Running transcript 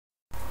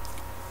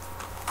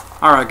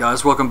Alright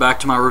guys, welcome back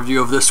to my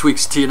review of this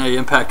week's TNA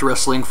Impact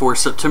Wrestling for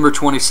September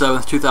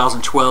 27th,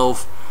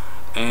 2012.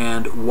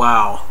 And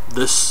wow,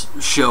 this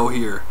show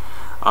here.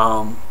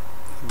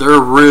 They're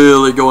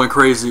really going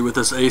crazy with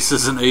this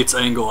Aces and Eights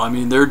angle. I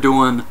mean, they're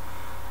doing...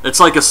 It's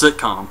like a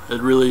sitcom.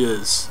 It really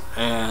is.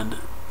 And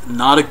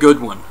not a good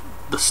one.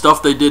 The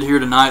stuff they did here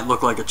tonight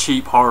looked like a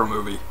cheap horror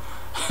movie.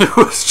 It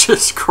was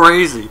just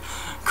crazy.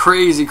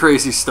 Crazy,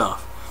 crazy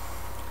stuff.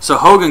 So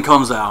Hogan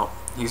comes out.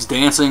 He's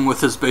dancing with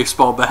his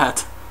baseball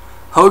bat.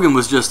 Hogan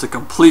was just a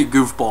complete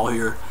goofball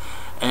here,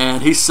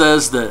 and he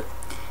says that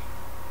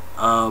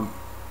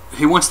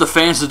he wants the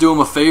fans to do him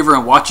a favor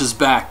and watch his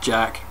back,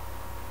 Jack.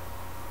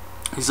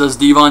 He says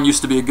Devon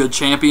used to be a good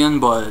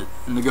champion, but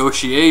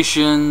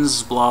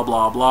negotiations, blah,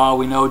 blah, blah.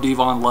 We know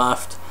Devon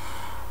left,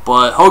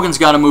 but Hogan's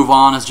got to move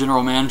on as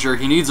general manager.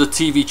 He needs a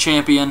TV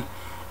champion,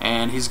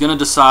 and he's going to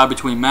decide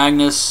between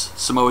Magnus,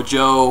 Samoa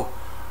Joe,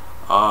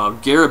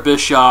 Garrett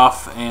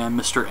Bischoff, and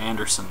Mr.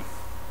 Anderson.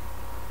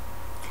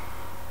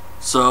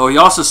 So he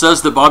also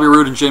says that Bobby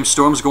Roode and James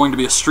Storm is going to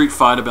be a street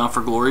fight at Bound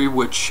for Glory,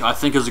 which I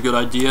think is a good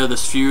idea.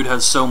 This feud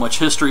has so much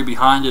history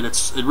behind it.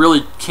 It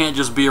really can't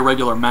just be a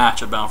regular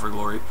match at Bound for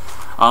Glory.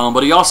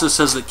 But he also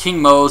says that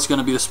King Mo is going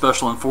to be the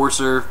special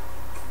enforcer.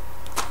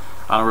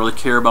 I don't really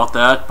care about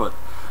that, but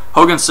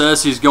Hogan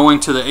says he's going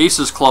to the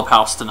Aces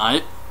clubhouse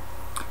tonight,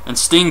 and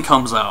Sting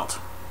comes out.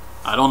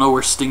 I don't know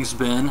where Sting's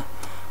been,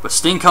 but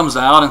Sting comes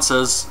out and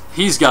says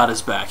he's got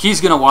his back. He's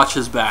going to watch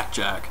his back,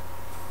 Jack.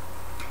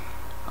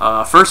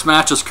 First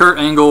match is Kurt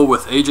Angle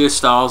with AJ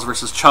Styles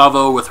versus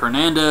Chavo with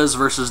Hernandez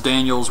versus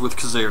Daniels with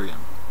Kazarian.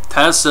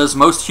 Taz says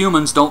most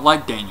humans don't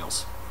like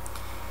Daniels.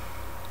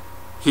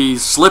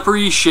 He's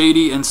slippery,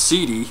 shady, and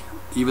seedy,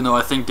 even though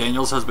I think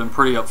Daniels has been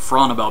pretty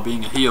upfront about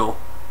being a heel.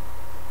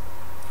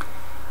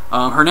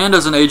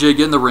 Hernandez and AJ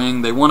get in the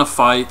ring. They want to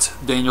fight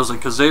Daniels and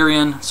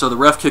Kazarian, so the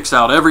ref kicks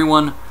out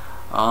everyone.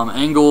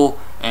 Angle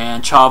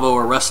and Chavo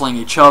are wrestling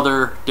each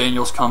other.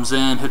 Daniels comes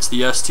in, hits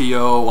the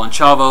STO on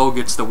Chavo,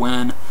 gets the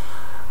win.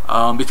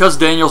 Because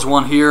Daniels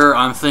won here,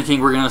 I'm thinking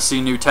we're going to see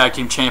new tag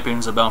team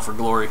champions at Bound for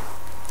Glory.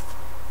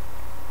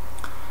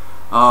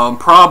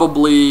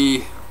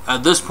 Probably,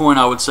 at this point,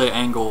 I would say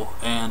Angle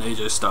and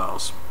AJ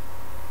Styles.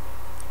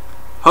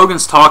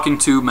 Hogan's talking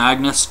to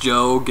Magnus,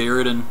 Joe,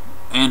 Garrett, and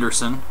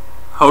Anderson.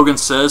 Hogan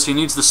says he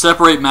needs to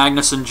separate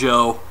Magnus and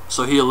Joe,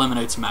 so he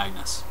eliminates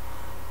Magnus,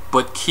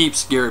 but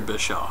keeps Garrett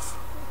Bischoff.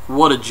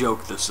 What a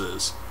joke this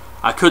is.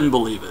 I couldn't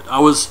believe it. I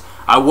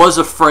was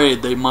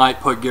afraid they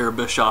might put Garrett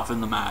Bischoff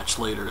in the match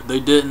later. They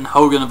didn't.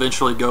 Hogan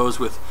eventually goes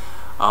with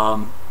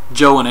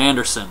Joe and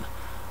Anderson.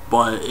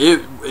 But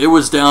it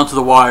was down to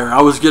the wire.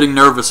 I was getting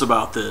nervous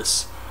about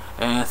this.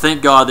 And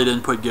thank God they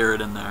didn't put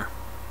Garrett in there.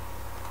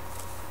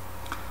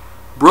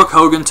 Brooke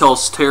Hogan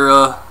tells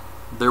Tara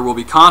there will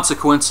be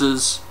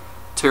consequences.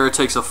 Tara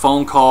takes a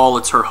phone call.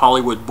 It's her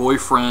Hollywood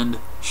boyfriend.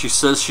 She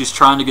says she's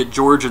trying to get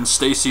George and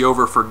Stacy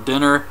over for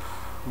dinner.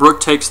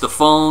 Brooke takes the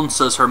phone,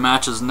 says her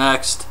match is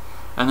next,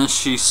 and then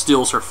she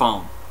steals her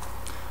phone.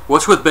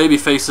 What's with baby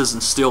faces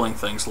and stealing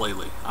things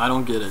lately? I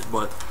don't get it,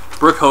 but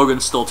Brooke Hogan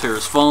stole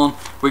Tara's phone.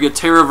 We get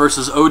Tara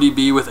versus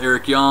ODB with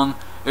Eric Young.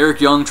 Eric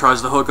Young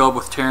tries to hook up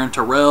with Taryn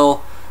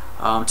Terrell.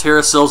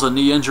 Tara sells a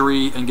knee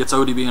injury and gets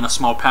ODB in a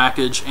small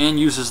package and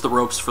uses the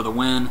ropes for the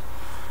win.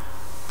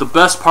 The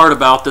best part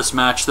about this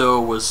match, though,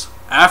 was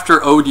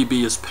after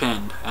ODB is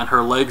pinned and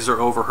her legs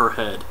are over her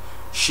head,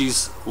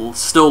 she's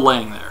still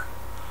laying there.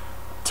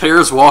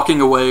 Tara's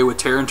walking away with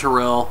Taryn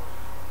Terrell,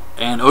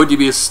 and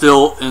ODB is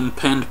still in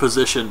pinned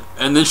position,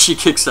 and then she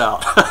kicks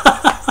out.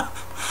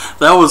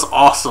 That was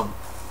awesome.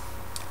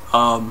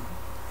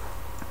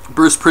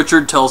 Bruce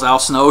Pritchard tells Al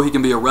Snow he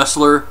can be a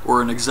wrestler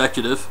or an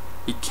executive.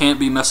 He can't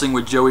be messing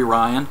with Joey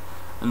Ryan,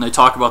 and they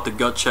talk about the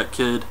gut check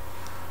kid.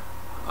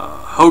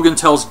 Hogan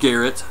tells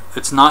Garrett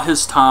it's not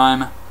his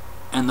time,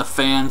 and the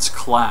fans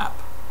clap.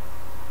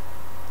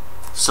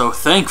 So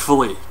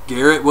thankfully,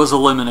 Garrett was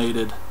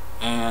eliminated,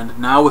 and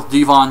now with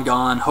Devon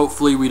gone,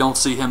 hopefully we don't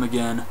see him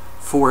again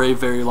for a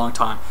very long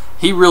time.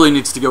 He really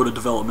needs to go to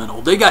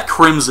developmental. They got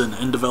Crimson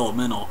in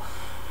developmental,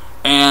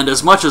 and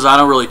as much as I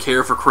don't really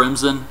care for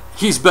Crimson,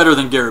 he's better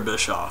than Garrett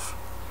Bischoff.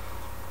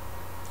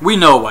 We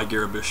know why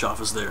Garrett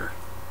Bischoff is there.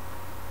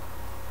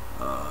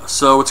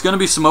 So it's going to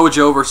be Samoa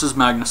Joe versus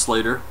Magnus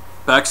later.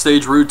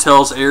 Backstage, Roode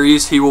tells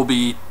Aries he will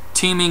be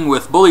teaming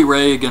with Bully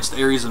Ray against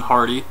Aries and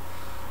Hardy.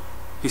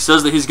 He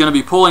says that he's going to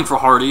be pulling for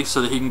Hardy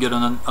so that he can get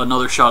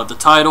another shot at the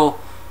title.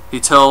 He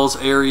tells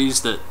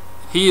Aries that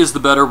he is the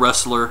better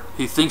wrestler.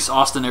 He thinks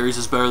Austin Aries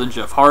is better than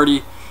Jeff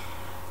Hardy.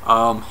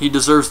 He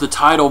deserves the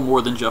title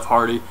more than Jeff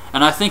Hardy.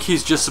 And I think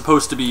he's just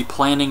supposed to be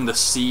planting the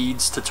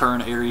seeds to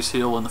turn Aries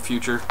heel in the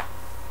future.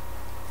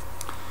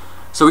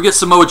 So we get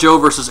Samoa Joe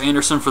versus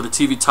Anderson for the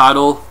TV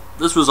title.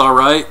 This was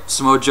alright.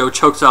 Samoa Joe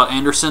chokes out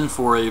Anderson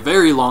for a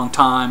very long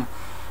time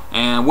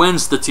and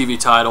wins the TV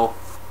title.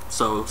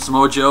 So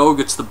Samoa Joe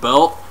gets the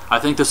belt. I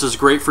think this is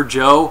great for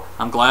Joe.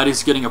 I'm glad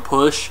he's getting a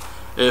push.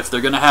 If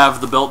they're going to have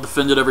the belt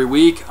defended every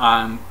week,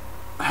 I'm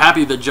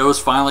happy that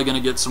Joe's finally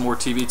going to get some more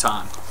TV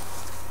time.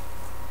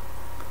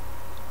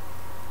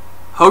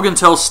 Hogan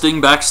tells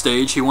Sting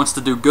backstage he wants to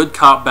do good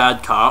cop,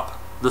 bad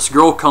cop. This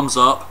girl comes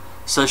up,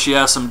 says she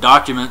has some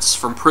documents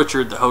from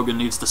Pritchard that Hogan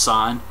needs to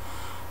sign.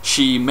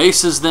 She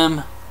maces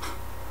them.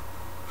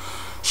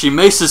 She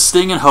maces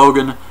Sting and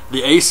Hogan.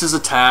 The Aces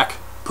attack,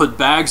 put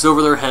bags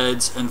over their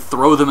heads, and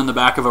throw them in the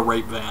back of a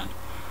rape van.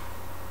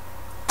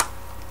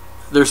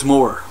 There's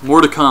more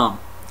to come.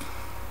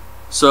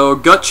 So,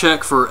 gut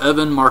check for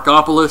Evan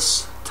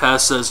Markopoulos. Taz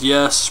says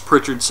yes,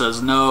 Pritchard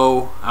says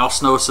no, Al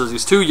Snow says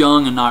he's too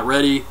young and not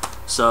ready,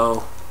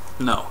 so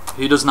no,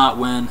 he does not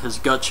win. His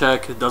gut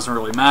check, it doesn't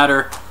really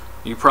matter.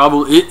 You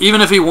probably, even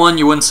if he won,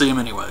 you wouldn't see him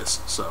anyways,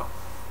 so.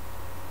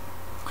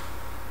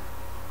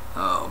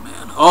 Oh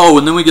man. Oh,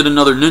 and then we get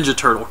another Ninja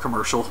Turtle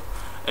commercial.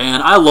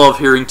 And I love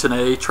hearing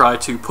TNA try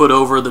to put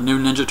over the new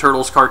Ninja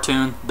Turtles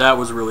cartoon. That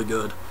was really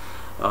good.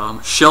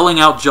 Shelling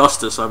out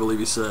justice, I believe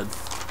he said.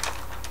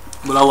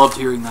 But I loved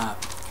hearing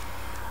that.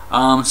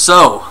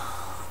 So,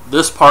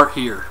 this part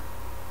here.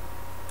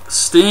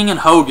 Sting and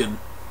Hogan,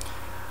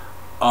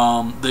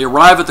 they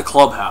arrive at the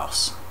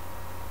clubhouse.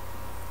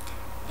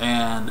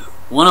 And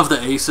one of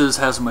the Aces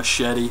has a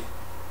machete.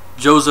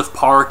 Joseph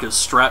Park is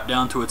strapped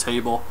down to a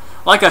table.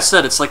 Like I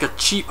said, it's like a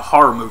cheap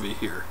horror movie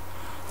here.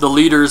 The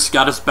leader's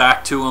got his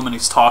back to him and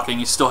he's talking.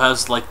 He still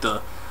has like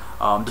the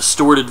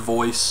distorted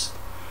voice.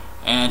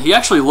 And he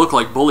actually looked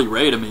like Bully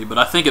Ray to me, but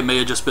I think it may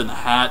have just been the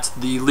hat.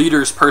 The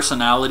leader's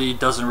personality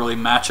doesn't really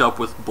match up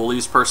with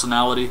Bully's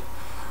personality.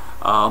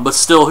 But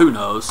still, who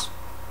knows?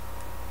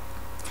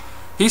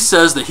 He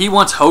says that he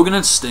wants Hogan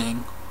and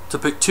Sting to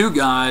pick two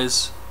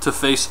guys to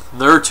face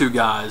their two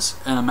guys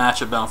in a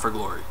match at Bound for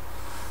Glory.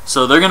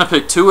 So they're going to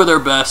pick two of their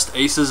best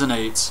Aces and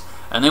Eights,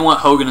 and they want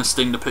Hogan and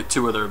Sting to pick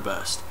two of their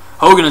best.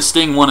 Hogan and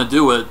Sting want to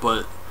do it,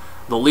 but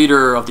the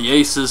leader of the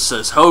Aces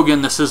says,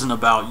 Hogan, this isn't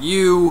about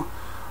you.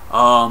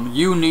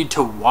 You need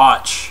to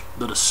watch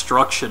the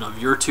destruction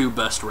of your two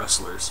best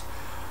wrestlers.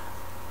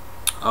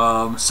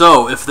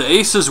 So, if the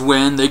Aces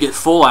win, they get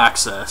full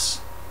access,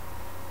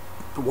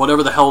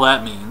 whatever the hell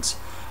that means.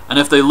 And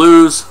if they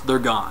lose, they're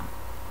gone.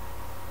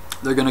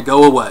 They're going to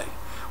go away.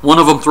 One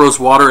of them throws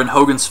water in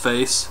Hogan's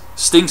face.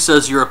 Sting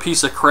says, you're a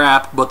piece of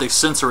crap, but they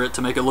censor it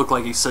to make it look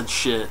like he said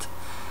shit.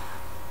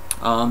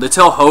 They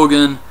tell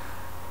Hogan,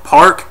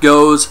 Park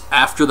goes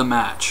after the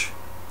match.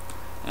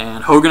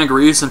 And Hogan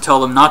agrees and tell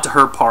them not to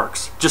hurt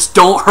Parks. Just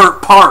don't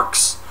hurt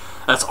Parks.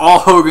 That's all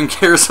Hogan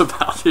cares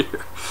about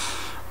here.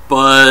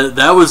 But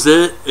that was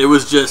it. It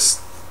was just...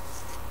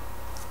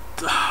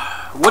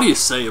 What do you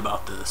say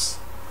about this?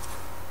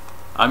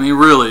 I mean,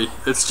 really,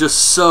 it's just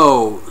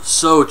so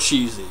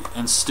cheesy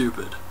and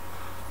stupid.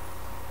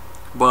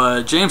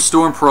 But James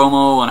Storm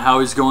promo on how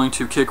he's going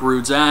to kick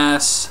Rude's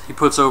ass. He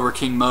puts over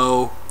King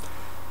Mo.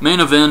 Main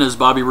event is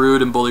Bobby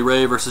Roode and Bully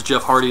Ray versus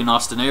Jeff Hardy and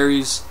Austin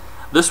Aries.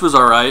 This was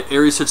alright.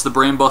 Aries hits the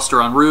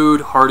brainbuster on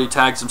Rude. Hardy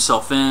tags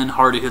himself in.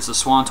 Hardy hits the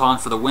swanton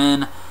for the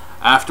win.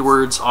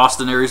 Afterwards,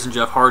 Austin Aries and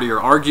Jeff Hardy are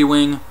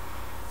arguing.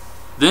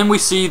 Then we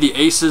see the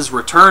Aces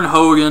return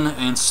Hogan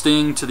and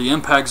Sting to the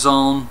Impact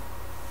Zone.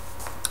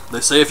 They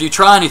say, if you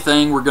try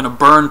anything, we're going to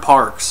burn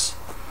Parks.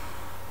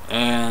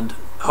 And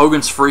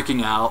Hogan's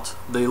freaking out.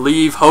 They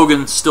leave.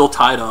 Hogan still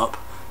tied up.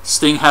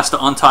 Sting has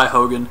to untie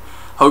Hogan.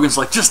 Hogan's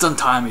like, just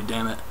untie me,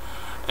 damn it.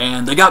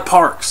 And they got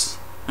Parks.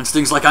 And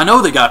Sting's like, I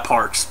know they got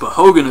Parks, but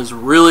Hogan is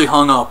really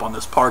hung up on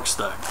this Parks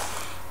thing.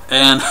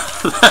 And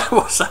that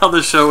was how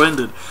the show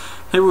ended.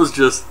 It was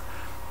just,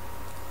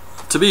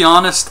 to be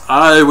honest,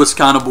 I was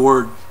kind of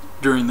bored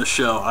during the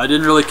show. I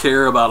didn't really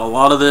care about a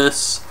lot of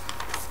this.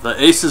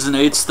 The Aces and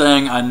Eights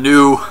thing, I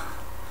knew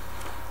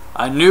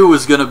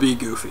was going to be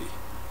goofy.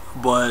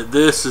 But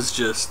this is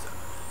just,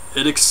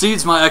 it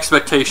exceeds my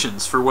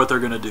expectations for what they're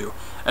going to do.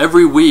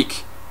 Every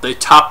week, they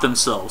top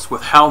themselves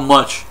with how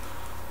much,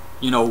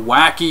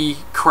 wacky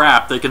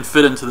crap they can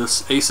fit into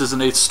this Aces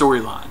and Eights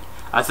storyline.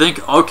 I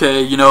think,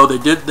 okay,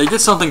 they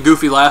did something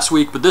goofy last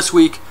week, but this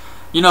week,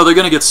 they're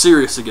going to get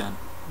serious again.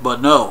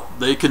 But no,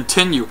 they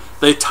continue.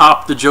 They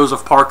top the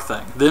Joseph Park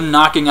thing. Them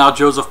knocking out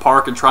Joseph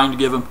Park and trying to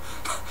give him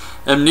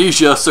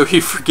amnesia so he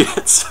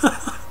forgets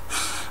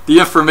the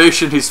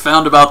information he's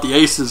found about the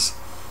Aces.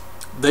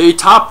 They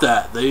topped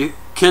that. They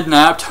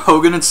kidnapped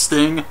Hogan and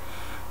Sting,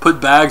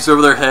 put bags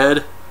over their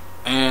head,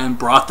 and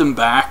brought them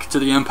back to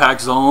the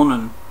Impact Zone,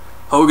 and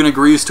Hogan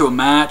agrees to a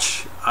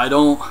match. I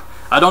don't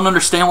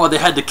understand why they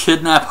had to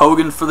kidnap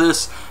Hogan for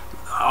this.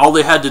 All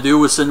they had to do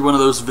was send one of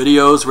those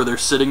videos where they're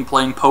sitting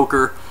playing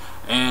poker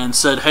and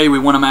said, hey, we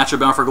want a match at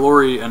Bound for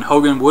Glory, and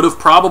Hogan would have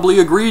probably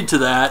agreed to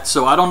that,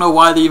 so I don't know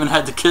why they even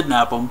had to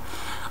kidnap him.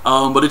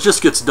 But it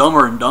just gets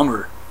dumber and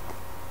dumber.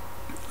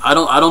 I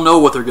don't know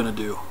what they're going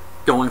to do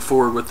going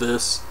forward with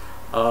this.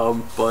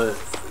 But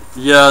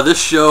yeah,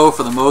 this show,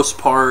 for the most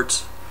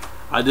part,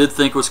 I did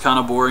think was kind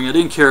of boring. I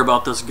didn't care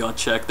about this gut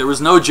check. There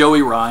was no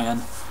Joey Ryan,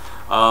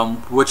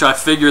 which I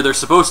figure they're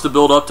supposed to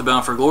build up to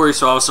Bound for Glory,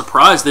 so I was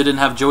surprised they didn't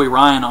have Joey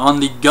Ryan on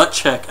the gut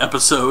check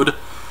episode.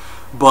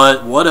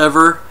 But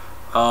whatever.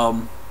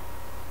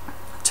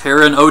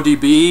 Tara and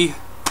ODB,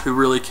 who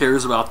really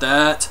cares about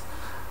that?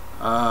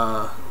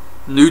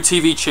 New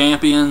TV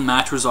champion,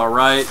 match was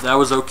alright. That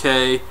was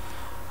okay.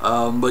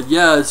 But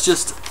yeah, it's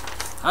just,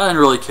 I didn't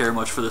really care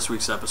much for this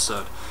week's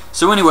episode.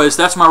 So anyways,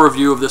 that's my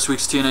review of this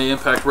week's TNA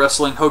Impact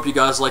Wrestling. Hope you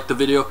guys liked the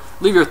video.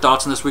 Leave your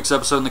thoughts on this week's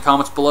episode in the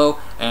comments below,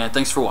 and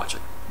thanks for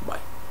watching. Bye.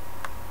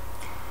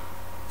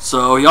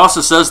 So he also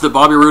says that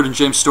Bobby Roode and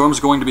James Storm is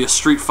going to be a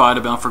street fight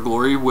at Bound for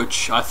Glory,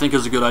 which I think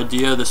is a good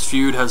idea. This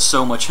feud has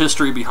so much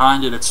history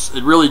behind it.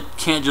 It really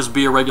can't just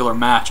be a regular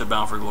match at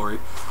Bound for Glory.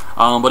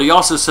 But he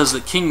also says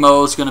that King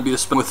Mo is going to be the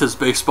spin with his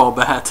baseball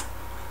bat.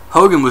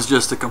 Hogan was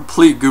just a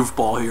complete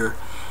goofball here.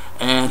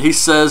 And he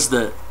says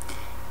that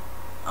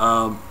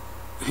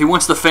he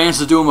wants the fans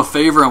to do him a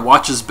favor and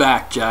watch his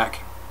back, Jack.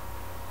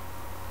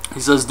 He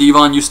says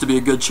Devon used to be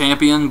a good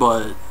champion,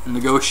 but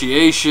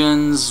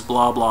negotiations,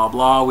 blah, blah,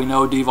 blah. We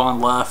know Devon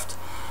left.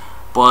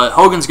 But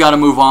Hogan's got to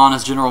move on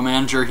as general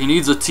manager. He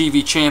needs a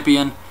TV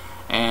champion,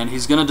 and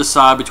he's going to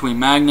decide between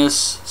Magnus,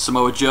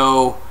 Samoa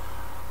Joe,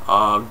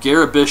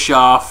 Garrett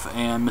Bischoff,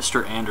 and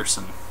Mr.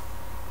 Anderson.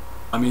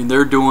 I mean,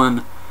 they're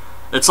doing...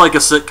 It's like a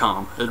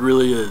sitcom. It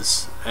really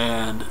is.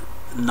 And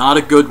not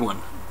a good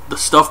one. The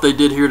stuff they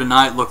did here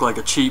tonight looked like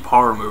a cheap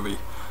horror movie.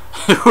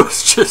 It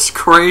was just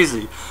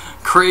crazy.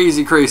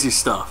 Crazy, crazy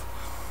stuff.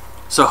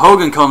 So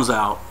Hogan comes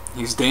out.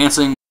 He's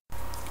dancing.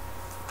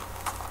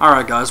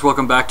 Alright guys,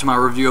 welcome back to my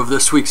review of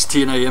this week's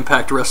TNA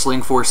Impact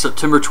Wrestling for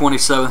September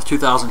 27th,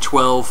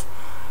 2012.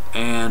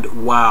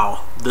 And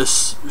wow,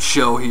 this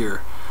show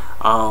here.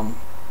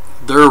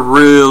 They're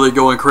really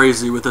going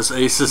crazy with this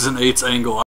Aces and Eights angle.